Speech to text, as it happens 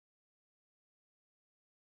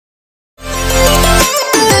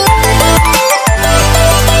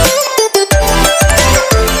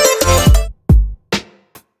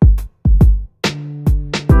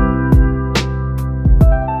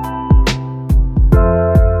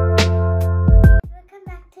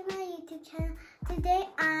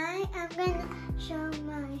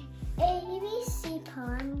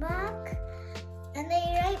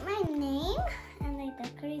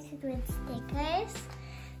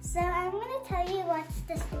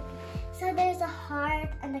the sticker. So there's a heart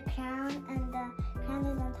and a crown, and the crown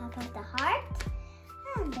is on top of the heart.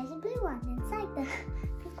 And there's a blue one inside the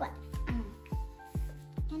pink one.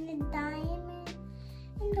 And the diamond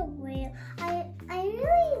and the whale. I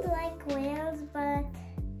really like whales, but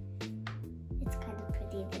it's kind of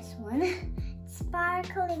pretty, this one.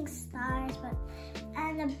 Sparkling stars,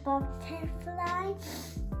 and a butterfly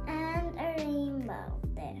and a rainbow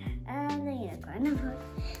there, and a unicorn.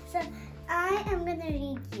 So I am gonna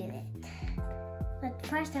read you it, but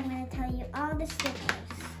first I'm gonna tell you all the stickers.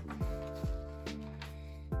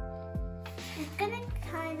 It's gonna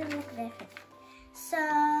kind of look different. So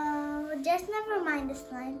just never mind this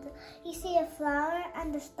line. You see a flower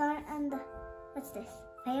and the star and the, what's this?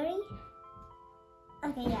 Fairy?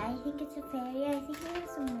 Okay, yeah, I think it's a fairy. I think we need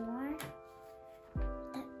some more.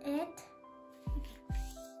 That's it. Okay.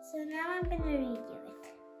 So now I'm gonna read you it.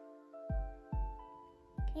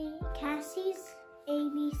 Okay, Cassie's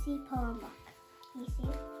ABC poem book. You see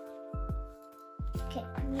it? Okay,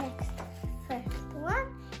 next. First one,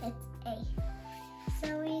 it's A. So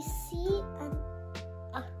we see an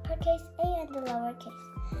uppercase A and the lowercase.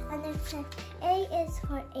 And it says A is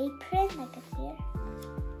for apron, like it's here.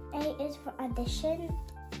 A is for addition,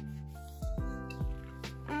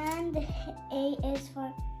 and A is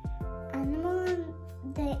for animal,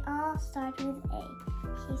 and they all start with A.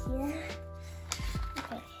 You see that?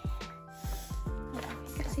 Okay.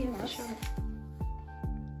 Let's see if I show it.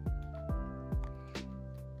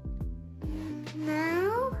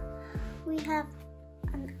 Now we have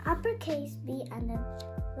an uppercase B and a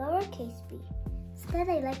lowercase b. Instead,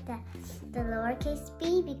 I like the lowercase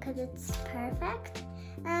b because it's perfect.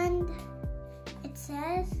 And it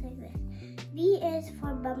says like this. B is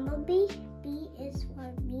for bumblebee, B is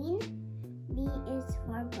for bean, B is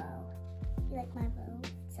for bow. You like my bow?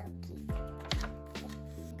 It's so cute.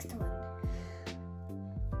 Next one.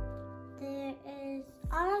 There is,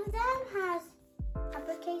 all of them has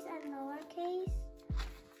uppercase and lowercase.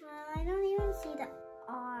 I don't even see the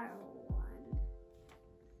R one.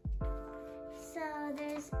 So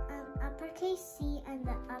there's an uppercase C and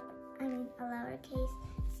a lowercase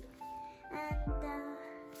c.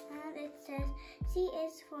 And it says C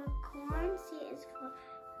is for corn, C is for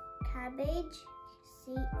cabbage,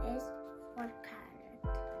 C is for carrot.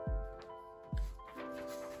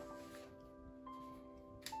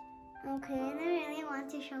 Okay, and I really want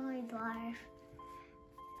to show my dwarf.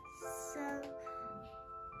 So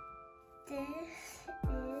this is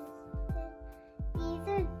it.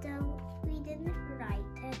 We didn't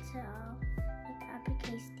write it, so like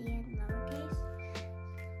uppercase D and lowercase.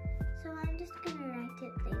 So I'm just gonna write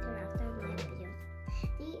it later after my video.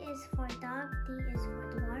 D is for dog, D is for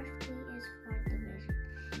dwarf, D is for division.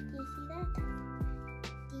 Do you see that?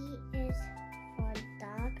 D is for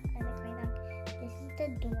dog. I like my dog. This is the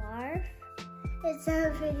dwarf. It's so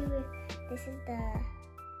pretty weird. This is the,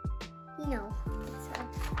 it's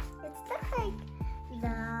just like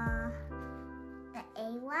the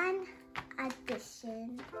A1 addition,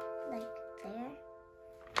 like there.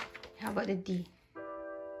 How about the D?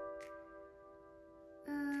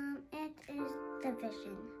 It is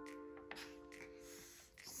division.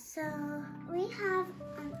 So we have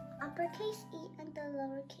an uppercase E and the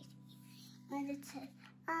lowercase e. And it says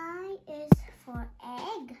I is for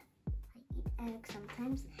egg. I eat egg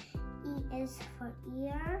sometimes. E is for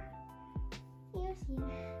ear. Ears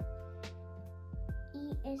here.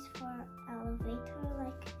 E is for elevator.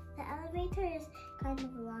 Like the elevator is kind of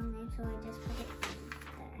a long name, so I just put it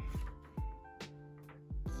there.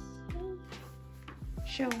 Okay.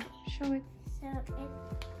 Show it. So it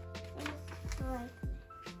is like this.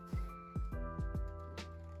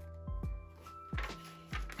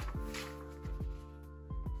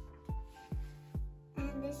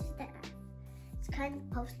 And this is the F. It's kind of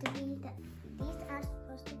supposed to be these are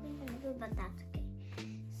supposed to be in the middle, but that's okay.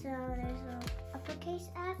 So there's an uppercase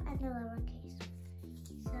F and a lowercase.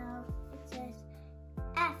 So it says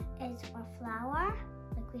F is for flower,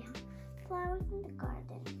 like we have flowers in the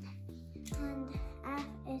garden. And F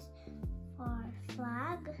is for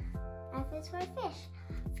flag, F is for fish.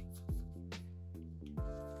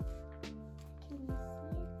 Can you see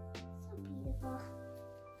it? So beautiful.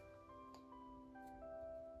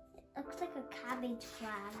 It looks like a cabbage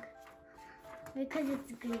flag because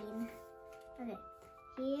it's green. Okay,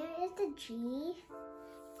 here is the G.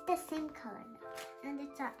 It's the same color now. And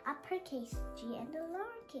it's an uppercase G and a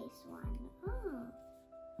lowercase one. Oh.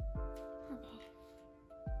 Okay.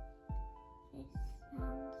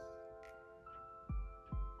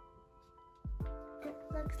 It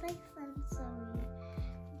looks like fun, so weird.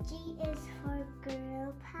 G is for girl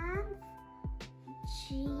pan, G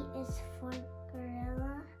is for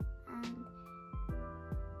gorilla, and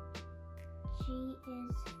G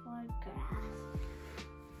is for grass.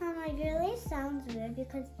 It really sounds weird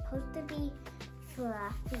because it's supposed to be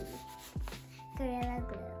fluffy. Gorilla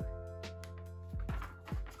glue.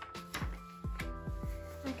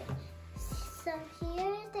 Okay, so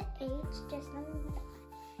here is the H. Just let me know.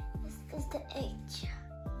 This is the H.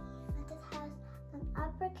 And it has an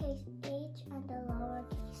uppercase H and a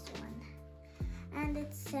lowercase one. And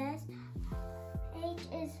it says H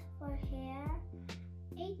is for hair,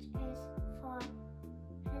 H is for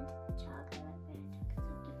red chocolate,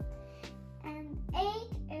 and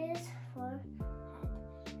H is for head.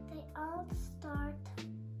 They all start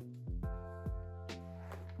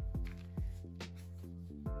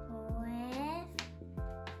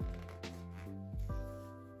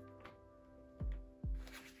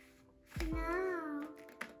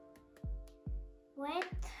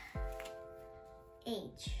with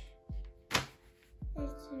H.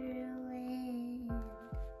 It's really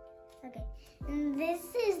okay. And this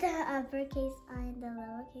is the uppercase I and the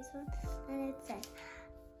lowercase one, and it says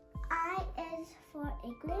I is for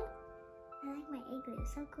igloo. I like my igloo,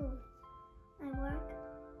 so cool. I work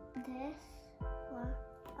this a lot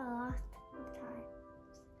of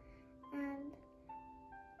times, and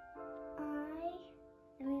I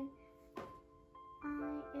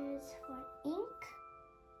is for ink.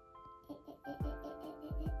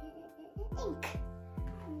 Ink.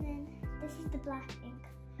 And then this is the black ink.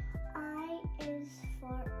 I is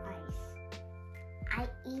for ice. I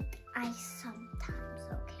eat ice sometimes,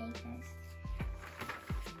 okay guys?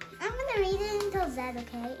 I'm gonna read it until Z,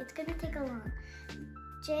 okay? It's gonna take a long.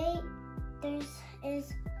 J,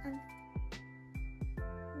 is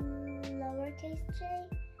lowercase j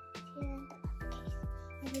here and the uppercase.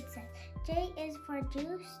 And it says J is for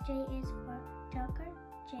juice, J is for joker,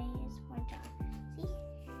 J is for jar. See?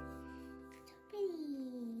 So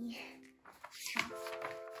pretty.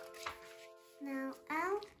 Now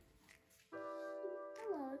L, the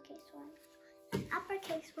lowercase one, the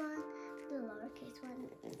uppercase one, the lowercase one.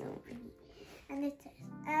 It's so pretty. And it says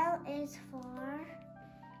L is for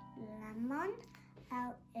lemon,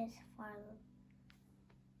 L is for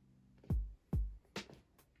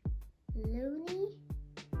loony.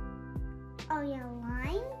 Oh yeah,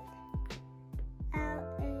 lime. L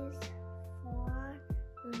is for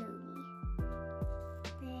loony.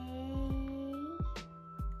 They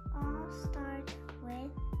all start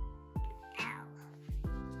with L.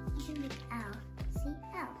 You can make L. See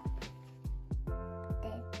L.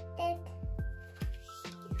 Dit.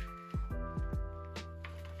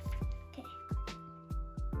 Okay.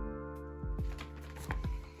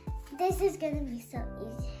 This is gonna be so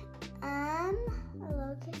easy. A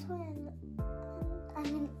lowercase one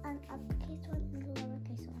and an uppercase one and a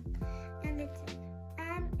lowercase one. And it says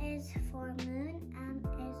M is for moon, M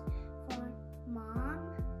is for mom.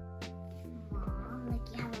 Mom, like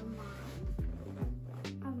you have a mom.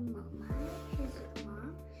 A mama is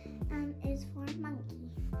mom. M is for monkey.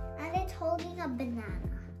 And it's holding a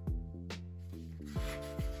banana.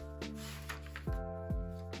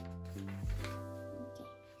 Okay,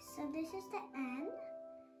 so this is the N.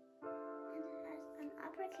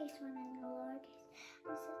 Uppercase one and the lowercase.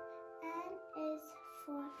 This is N is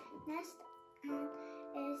for nest, N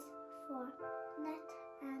is for net,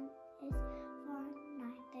 N is for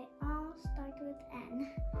night. They all start with N.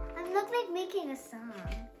 I look like making a song.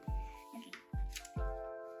 Okay.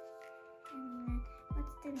 And then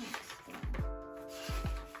what's the next one?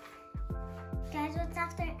 Guys, what's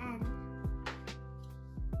after N?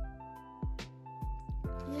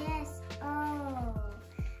 Yes. Oh.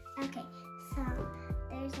 Okay. So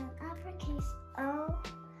there's an uppercase O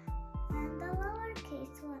and a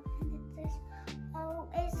lowercase one, and it says O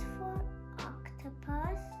is for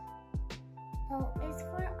octopus, O is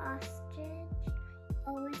for ostrich, O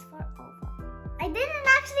is for oval. I didn't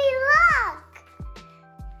actually look!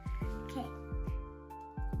 Okay.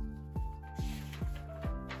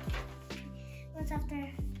 What's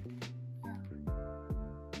after O?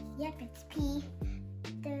 Yep, it's P.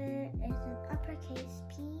 There is an uppercase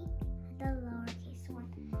P and a lowercase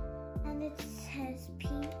one. And it says P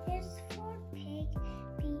is for pig,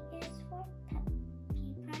 P is for pepper,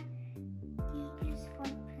 P is for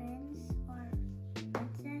prince or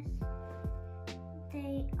princess.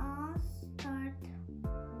 They all start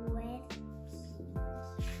with P.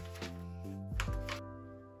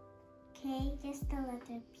 Okay, just the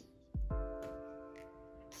letter P.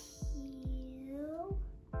 Q.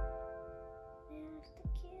 There's the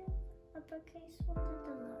Q. Uppercase one and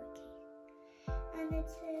the lowercase. And it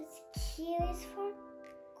says Q is for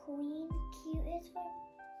queen, Q is for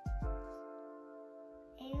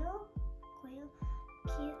quail.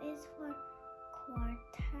 Q is for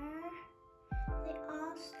quarter. They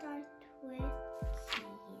all start with Q.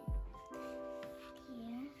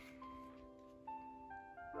 Here.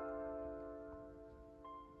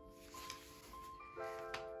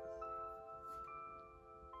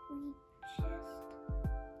 We just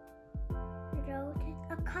wrote it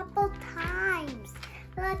a couple times.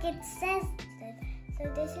 Look, it says it. So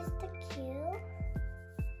this is the Q.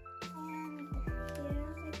 And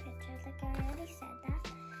here's my picture, like I already said that.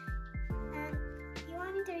 And you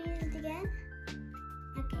want me to read it again?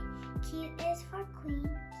 Okay. Q is for queen,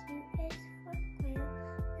 Q is for quail,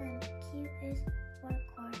 and Q is for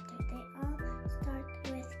quarter. They all start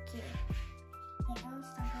with Q. They all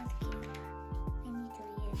start with Q. I need to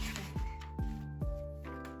read it again.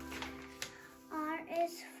 R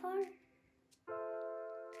is for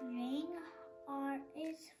ring, R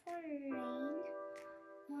is for rain,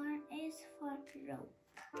 R is for rope.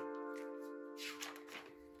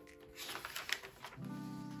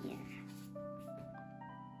 Here.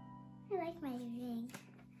 I like my ring.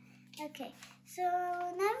 Okay, so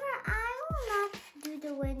I will not do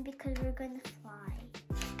the wind because we're gonna fly.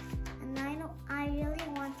 And I really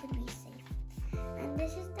want to be safe. And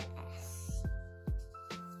this is the S.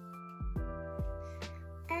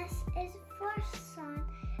 S is for sun,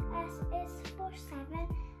 S is for 7,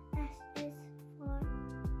 S is for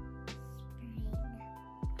spring.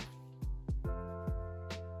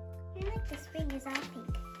 I like the spring is all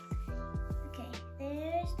pink. Okay,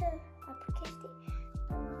 there's the uppercase T,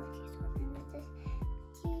 the lowercase one, and this is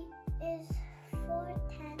T is for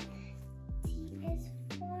 10, T is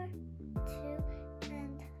for 2,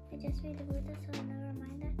 and I just made a Buddha, so never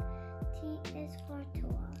mind that. T is for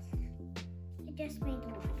 12. I just made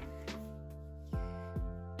one.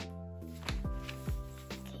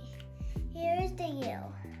 Okay, here is the U.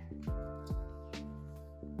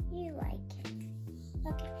 You like it.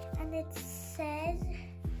 Okay, and it says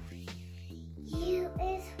U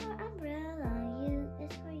is for umbrella, U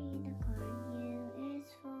is for unicorn, U is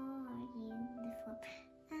for uniform,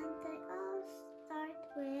 and they all start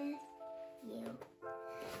with U.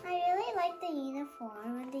 I really like the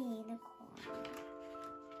uniform and the unicorn.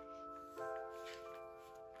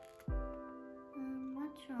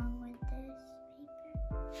 What's wrong with this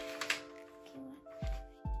paper? Okay, what?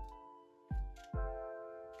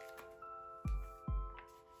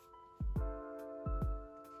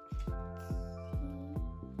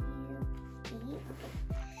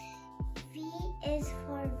 V is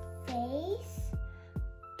for vase,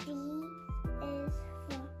 V is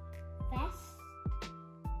for vest,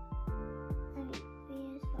 and V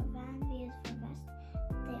is for van, V is for vest.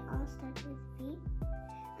 They all start with V.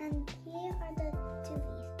 And here are the two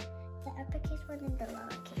V's, the uppercase one and the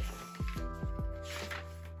lowercase.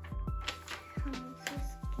 I'm so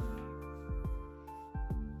scared.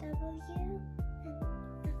 W and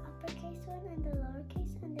the uppercase one and the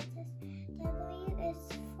lowercase, and it says W is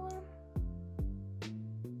for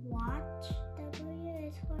watch, W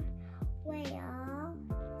is for whale,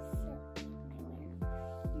 so my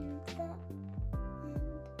whale,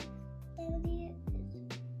 and W is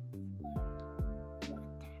for water.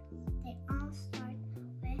 They all start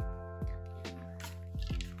with W.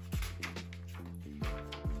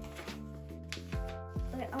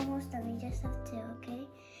 We're almost done, we just have two, okay?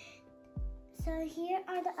 So here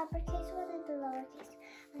are the uppercase one and the lowercase,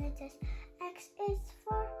 and it says X is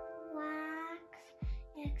for wax,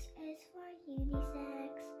 X is for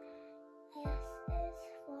unisex, S is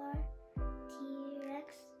for T-Rex.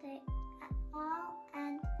 They all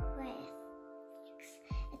end with X.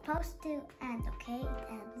 It's supposed to end, okay? It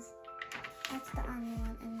ends. That's the only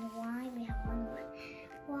one. And Y, we have one more.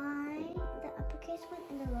 Y, the uppercase one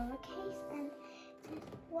and the lowercase, and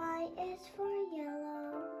Y is for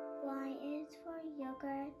yellow, Y is for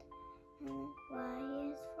yogurt, and Y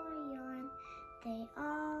is for yarn. They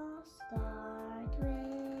all start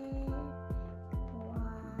with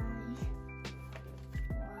Y.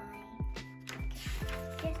 Okay.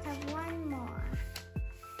 Just have one more.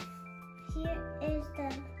 Here is the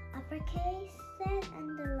uppercase Z and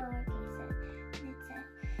the lowercase Z. And it says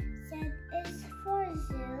Z is for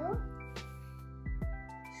zoo,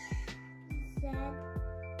 Z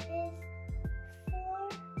is for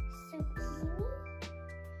zucchini,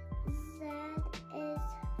 Z is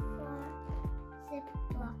for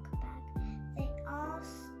Ziploc bag. They all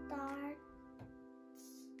start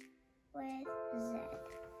with Z.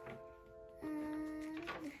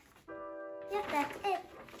 Yep, that's it.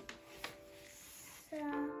 So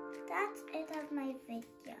that's it of my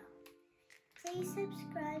video. Please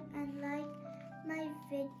subscribe and like my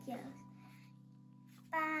videos.